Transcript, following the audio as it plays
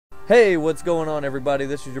Hey, what's going on, everybody?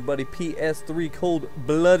 This is your buddy PS3 Cold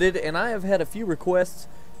Blooded, and I have had a few requests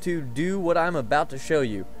to do what I'm about to show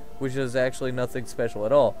you, which is actually nothing special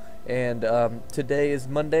at all. And today is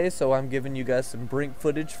Monday, so I'm giving you guys some Brink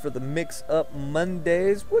footage for the Mixup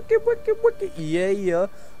Mondays. Wiki, yeah.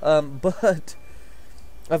 But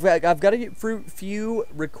I've got a few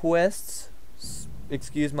requests.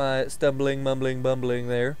 Excuse my stumbling, mumbling, bumbling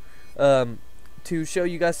there. To show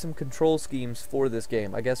you guys some control schemes for this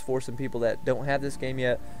game. I guess for some people that don't have this game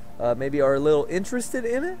yet, maybe are a little interested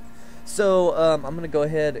in it. So I'm going to go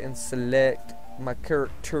ahead and select my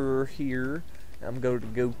character here. I'm going to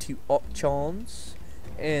go to options,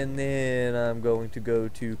 and then I'm going to go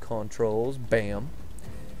to controls. Bam.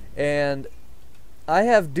 And I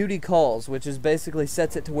have duty calls, which is basically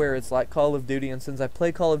sets it to where it's like Call of Duty. And since I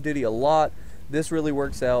play Call of Duty a lot, this really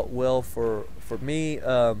works out well for me.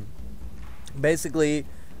 Basically,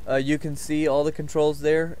 you can see all the controls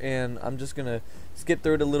there, and I'm just gonna skip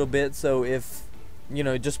through it a little bit. So if you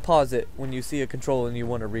know, just pause it when you see a control and you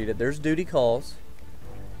want to read it. There's duty calls.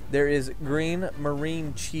 There is Green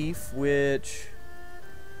Marine Chief, which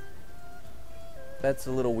that's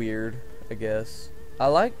a little weird, I guess.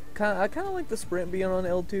 I kind of like the sprint being on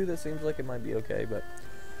L2. That seems like it might be okay, but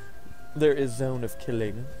there is Zone of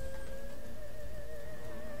Killing.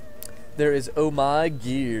 There is Oh My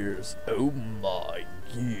Gears. Oh My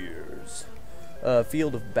Gears.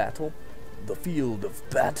 Field of Battle. The Field of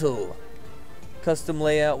Battle. Custom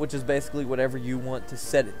layout, which is basically whatever you want to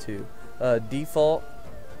set it to. Default.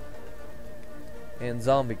 And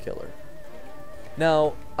Zombie Killer.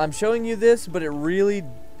 Now, I'm showing you this, but it really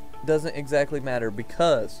doesn't exactly matter,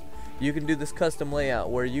 because you can do this custom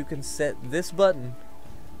layout where you can set this button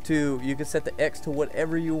to, you can set the X to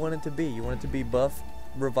whatever you want it to be. You want it to be buff,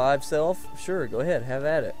 revive self? Sure, go ahead, have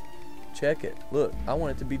at it. Check it. Look, I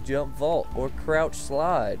want it to be jump vault, or crouch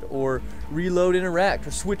slide, or reload interact,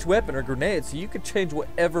 or switch weapon, or grenade. So you can change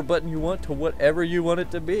whatever button you want to whatever you want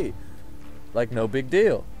it to be. Like, no big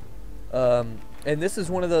deal. And this is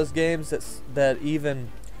one of those games that even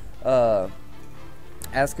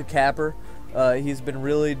Ask a Capper, he's been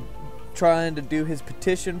really trying to do his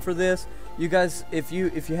petition for this. You guys, if you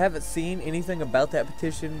haven't seen anything about that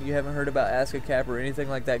petition, you haven't heard about Ask a Capper or anything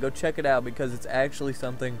like that, go check it out, because it's actually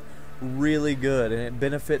something really good, and it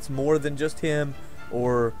benefits more than just him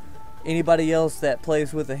or anybody else that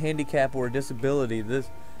plays with a handicap or a disability.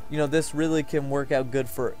 This really can work out good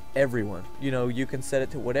for everyone. You can set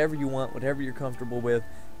it to whatever you want, whatever you're comfortable with.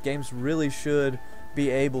 Games really should be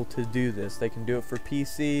able to do this. They can do it for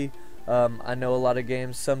PC. I know a lot of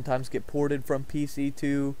games sometimes get ported from PC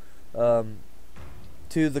to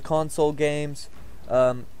the console games.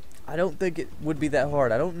 I don't think it would be that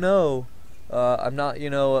hard. I don't know. I'm not,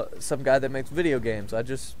 some guy that makes video games. I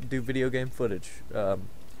just do video game footage.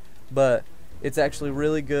 But it's actually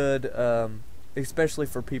really good, especially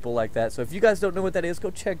for people like that. So if you guys don't know what that is, go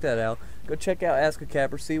check that out. Go check out Ask a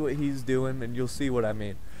Capper, see what he's doing, and you'll see what I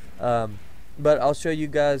mean. But I'll show you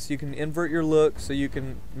guys. You can invert your look, so you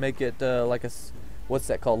can make it like a, what's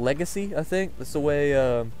that called? Legacy, I think. That's the way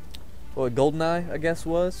what GoldenEye, I guess,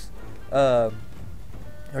 was. Or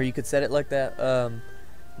you could set it like that.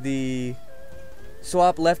 The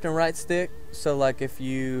swap left and right stick. So like if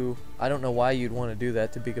you, I don't know why you'd want to do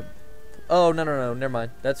that to be. Oh no, never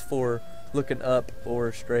mind. That's for looking up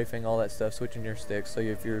or strafing, all that stuff. Switching your sticks. So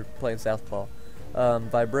if you're playing southpaw.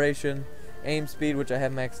 Vibration, aim speed, which I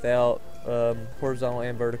have maxed out. Horizontal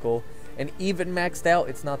and vertical, and even maxed out,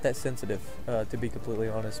 it's not that sensitive, to be completely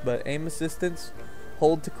honest. But aim assistance,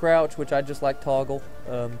 hold to crouch, which I just like toggle,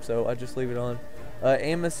 so I just leave it on.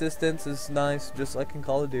 Aim assistance is nice, just like in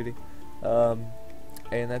Call of Duty.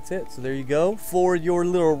 And that's it. So there you go for your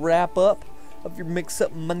little wrap up of your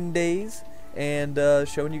Mix-Up Mondays, and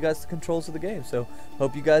showing you guys the controls of the game. So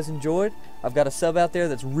hope you guys enjoyed. I've got a sub out there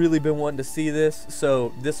that's really been wanting to see this,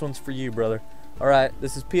 so this one's for you, brother. Alright,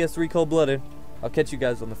 this is PS3 Cold Blooded. I'll catch you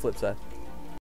guys on the flip side.